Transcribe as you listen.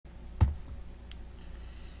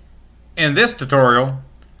In this tutorial,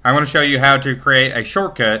 I'm going to show you how to create a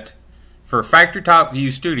shortcut for FactoryTalk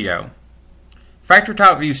View Studio.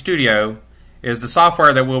 FactoryTalk View Studio is the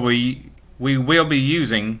software that we will be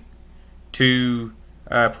using to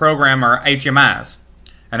program our HMIs.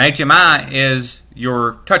 An HMI is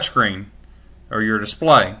your touchscreen or your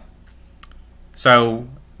display. So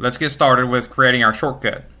let's get started with creating our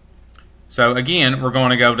shortcut. So again, we're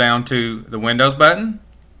going to go down to the Windows button,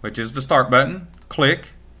 which is the Start button,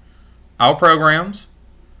 click All Programs,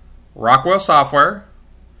 Rockwell Software.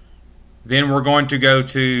 Then we're going to go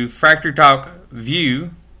to FactoryTalk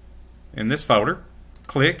View in this folder,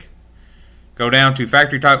 click, go down to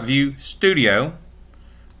FactoryTalk View Studio,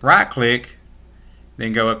 right click,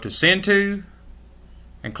 then go up to Send To,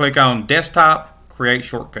 and click on Desktop, Create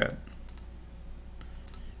Shortcut.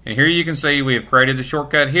 And here you can see we have created the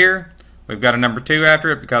shortcut here. We've got a number 2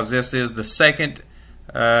 after it because this is the second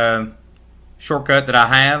shortcut that I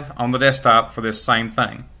have on the desktop for this same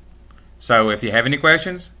thing. So if you have any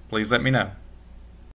questions, please let me know.